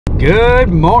Good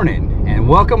morning and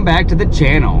welcome back to the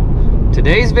channel.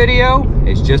 Today's video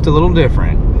is just a little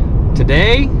different.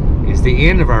 Today is the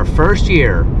end of our first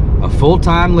year of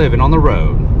full-time living on the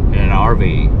road in an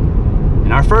RV.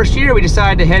 In our first year, we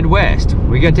decided to head west.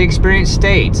 We got to experience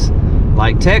states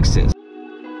like Texas,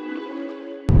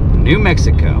 New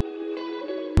Mexico,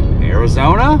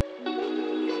 Arizona,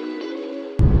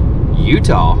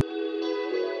 Utah,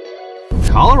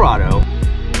 Colorado,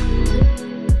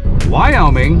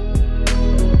 Wyoming,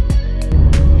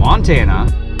 Montana,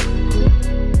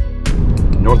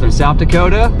 North and South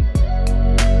Dakota,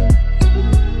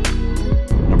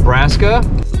 Nebraska,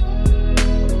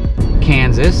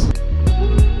 Kansas,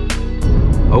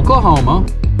 Oklahoma,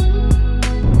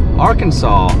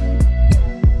 Arkansas,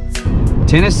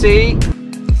 Tennessee,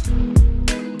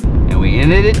 and we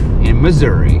ended it in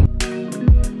Missouri.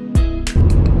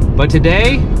 But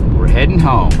today, we're heading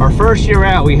home. Our first year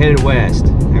out, we headed west,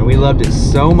 and we loved it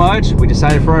so much, we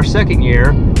decided for our second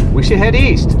year, we should head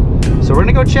east. So we're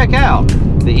gonna go check out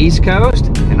the East Coast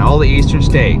and all the eastern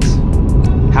states.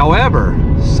 However,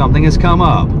 something has come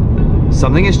up.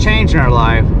 Something has changed in our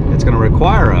life that's gonna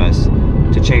require us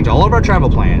to change all of our travel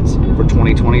plans for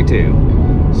 2022.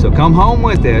 So come home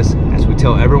with us as we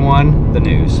tell everyone the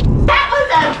news. That was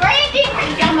a great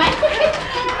decrease, young man.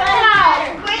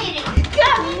 Wow, great.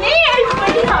 Come here,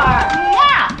 sweetheart.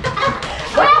 Yeah.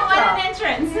 Well, what an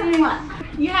entrance.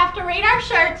 You have to read our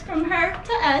shirts from her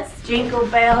to us. Jingle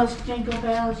bells,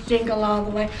 jingle all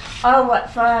the way. Oh, what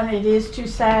fun it is to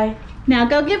say. Now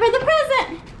go give her the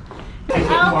present. I'm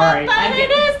getting Oh, worried. what fun it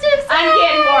is to say. I'm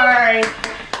getting worried.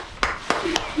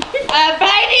 A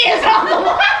baby is on the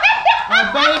way. My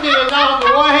baby is on the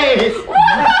way.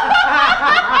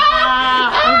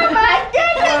 Oh my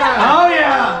goodness. Oh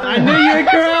yeah, I knew you would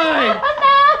cry.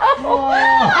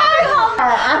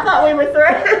 I thought we were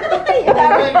through.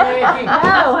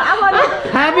 No, I want to.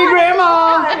 Happy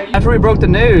Grandma! After we broke the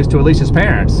news to Alicia's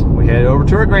parents, we headed over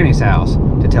to her granny's house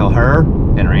to tell her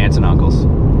and her aunts and uncles.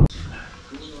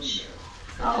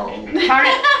 Oh, turn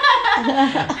it.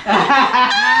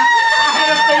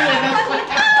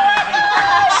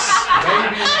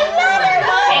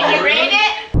 Can you read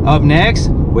it? Up next,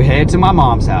 we headed to my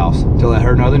mom's house to let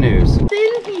her know the news. In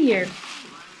here.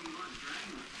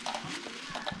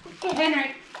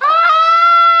 Henry.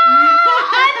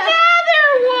 Another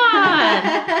one.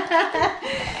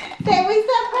 Say we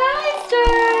surprised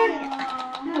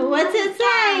her. What's it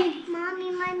say? Mommy,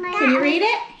 Can you read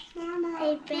it?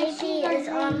 a baby is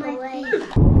on the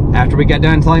way. After we got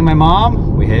done telling my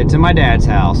mom, we headed to my dad's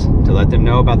house to let them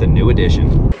know about the new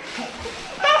addition.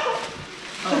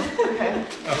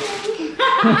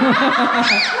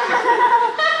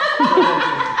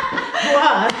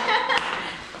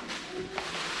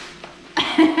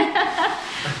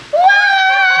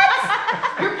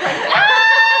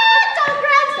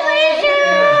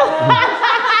 What?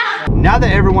 Now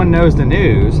that everyone knows the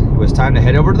news, it was time to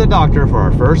head over to the doctor for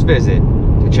our first visit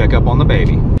to check up on the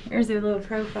baby. Here's their little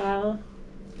profile.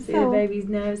 See the baby's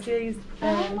nose. See he's,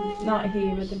 not he,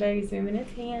 but the baby's moving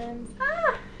its hands.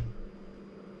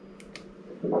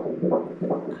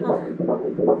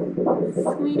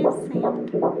 Sweetest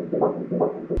sound.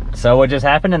 So what just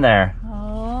happened in there?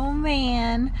 Oh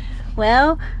man.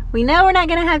 Well, we know we're not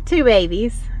gonna have two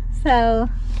babies, so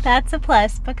that's a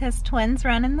plus because twins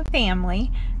run in the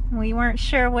family. We weren't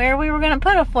sure where we were gonna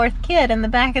put a fourth kid in the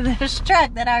back of this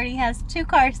truck that already has 2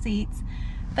 car seats.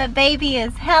 But baby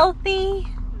is healthy.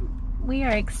 We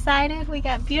are excited. We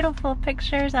got beautiful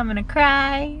pictures. I'm gonna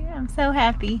cry. I'm so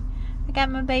happy. I got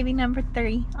my baby number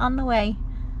 3 on the way.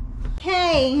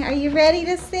 Okay, are you ready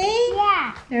to see?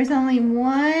 Yeah. There's only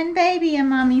 1 baby in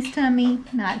mommy's tummy,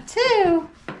 not 2. You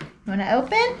wanna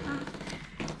open?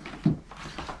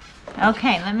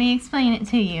 Okay, let me explain it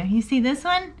to you. You see this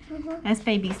one? That's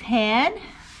baby's head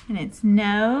and its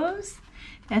nose.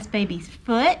 That's baby's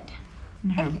foot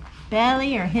and her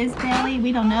belly or his belly.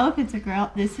 We don't know if it's a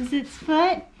girl. This is its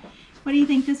foot. What do you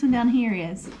think this one down here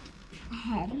is? A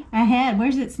head. A head.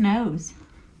 Where's its nose?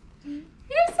 You're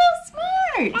so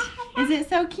smart. Is it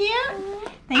so cute?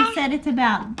 They said it's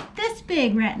about this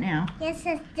big right now. Yes,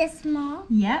 it's this small.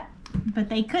 Yep. But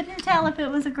they couldn't tell if it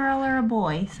was a girl or a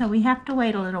boy, so we have to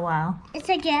wait a little while. It's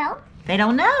a girl. They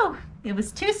don't know. It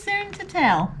was too soon to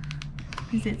tell.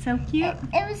 Is it so cute?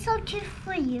 It was so cute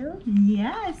for you.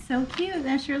 Yeah, it's so cute.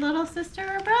 That's your little sister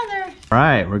or brother. All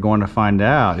right, we're going to find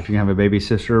out if you have a baby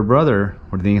sister or brother.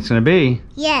 What do you think it's going to be?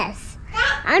 Yes.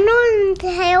 I know to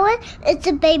tell it. It's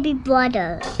a baby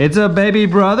brother. It's a baby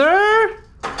brother?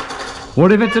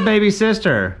 What if it's a baby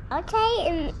sister? Okay,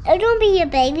 and it'll be a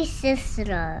baby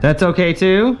sister. That's okay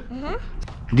too? Mhm.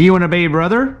 Do you want a baby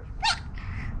brother?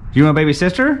 you want a baby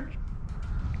sister?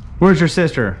 Where's your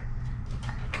sister?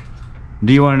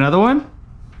 Do you want another one?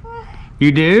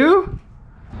 You do?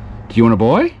 Do you want a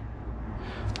boy?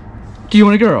 Do you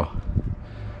want a girl?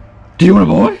 Do you want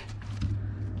a boy?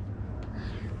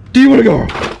 Do you want a girl?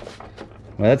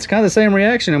 Well, that's kind of the same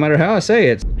reaction no matter how I say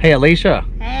it. Hey, Alicia.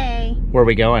 Hey. Where are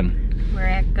we going?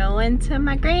 We're going to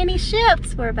my granny's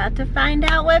ships. We're about to find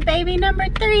out what baby number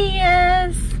 3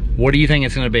 is. What do you think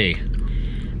it's gonna be?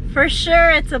 For sure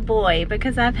it's a boy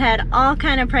because I've had all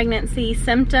kind of pregnancy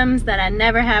symptoms that I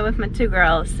never had with my 2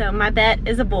 girls. So my bet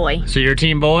is a boy. So you're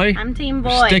team boy? I'm team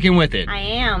boy. You're sticking with it. I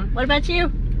am. What about you?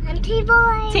 I'm team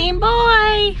boy. Team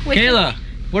boy. Kayla,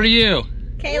 what are you?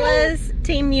 Kayla's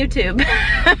team YouTube.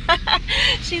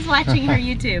 She's watching her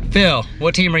YouTube. Phil,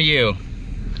 what team are you?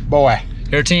 Boy.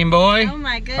 You're team boy? Oh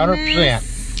my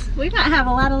goodness. 100%. We might have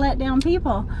a lot of let down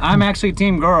people. I'm actually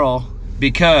team girl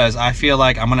because I feel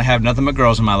like I'm gonna have nothing but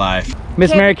girls in my life.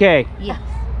 Miss Mary Kay. Yes.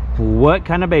 What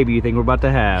kind of baby you think we're about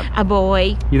to have? A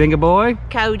boy. You think a boy?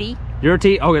 Cody. You're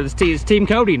team, oh, it's team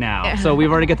Cody now. So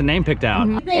we've already got the name picked out.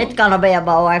 It's gonna be a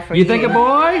boy for you. You think a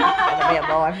boy? It's gonna be a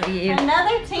boy for you.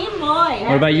 Another team boy.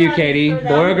 What about you, Katie?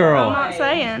 Boy or girl? I'm not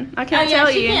saying. I Oh can't yeah, tell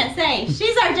she you. can't say.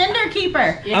 She's our gender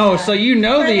keeper. Oh, so you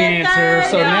know For the the answer, third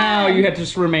so time. now you have to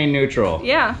just remain neutral.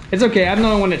 Yeah. It's okay, I'm the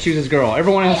only one that chooses girl.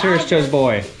 Everyone else here has chose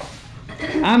boy.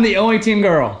 I'm the only team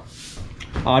girl.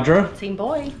 Audra? Team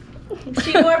boy.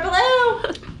 She wore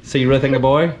blue. So you really think a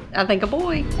boy? I think a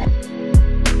boy.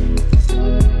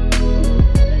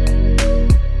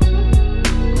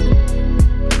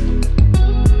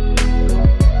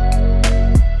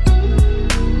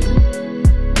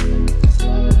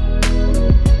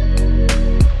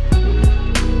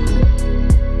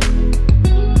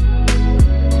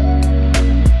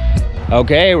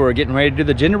 Okay, we're getting ready to do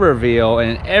the gender reveal,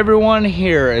 and everyone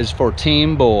here is for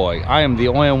team boy. I am the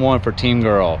only one for team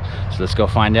girl. So let's go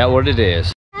find out what it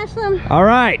is. Ashlyn. All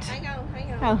right.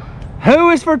 Oh. Who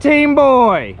is for team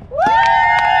boy?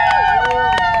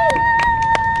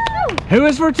 Who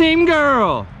is for team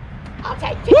girl? I'll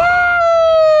take team.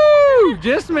 Woo!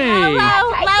 Just me.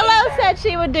 Lolo said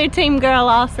she would do team girl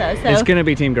also, so It's gonna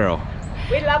be team girl.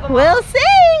 We love them. we'll see.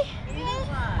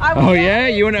 Oh yeah,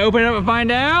 you wanna open it up and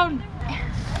find out?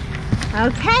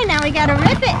 Okay, now we gotta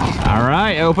rip it. All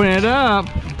right, open it up.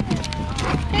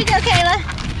 Here you go, Kayla.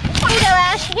 Here you go,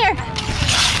 Ash. Here.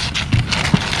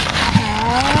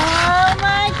 Oh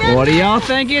my goodness. What do y'all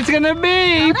think it's gonna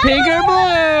be? Pink or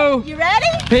blue? You ready?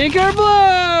 Pink or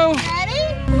blue? Ready?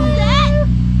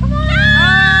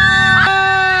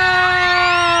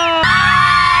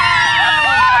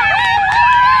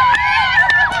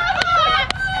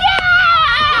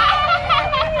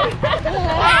 Set. Come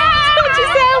on. What'd you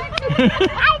say?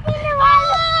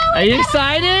 Are you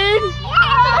excited?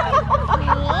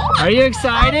 Are you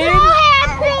excited?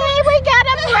 We got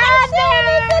a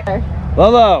brother.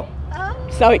 Lolo,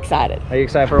 So excited. are you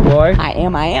excited for a boy? I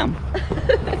am.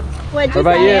 What'd What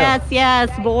about you? Yes,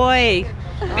 boy.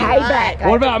 Payback.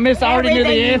 What about Miss? I already knew the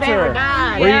Everything you've ever answer.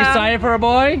 done. Were you Yeah. excited for a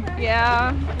boy?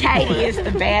 Yeah. Katie is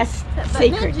the best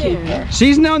secret keeper.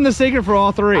 She's known the secret for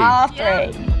all 3. All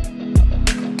 3.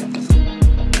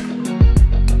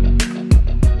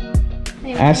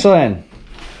 Ashlyn,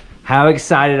 how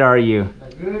excited are you?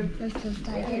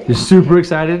 You're super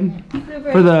excited?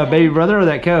 For the baby brother or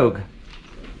that Coke?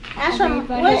 Ashlyn,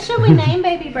 what should we name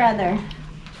baby brother?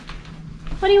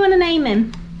 What do you want to name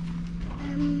him?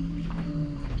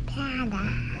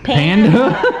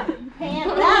 Panda?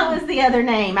 Panda. That was the other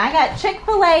name. I got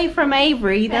Chick-fil-A from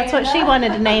Avery. That's what she wanted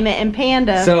to name it, and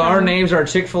Panda. So our names are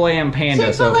Chick-fil-A and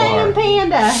Panda so Chick-fil-A far. and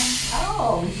Panda.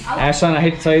 Ashlyn, I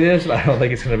hate to tell you this, but I don't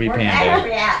think it's going to be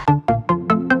Panda.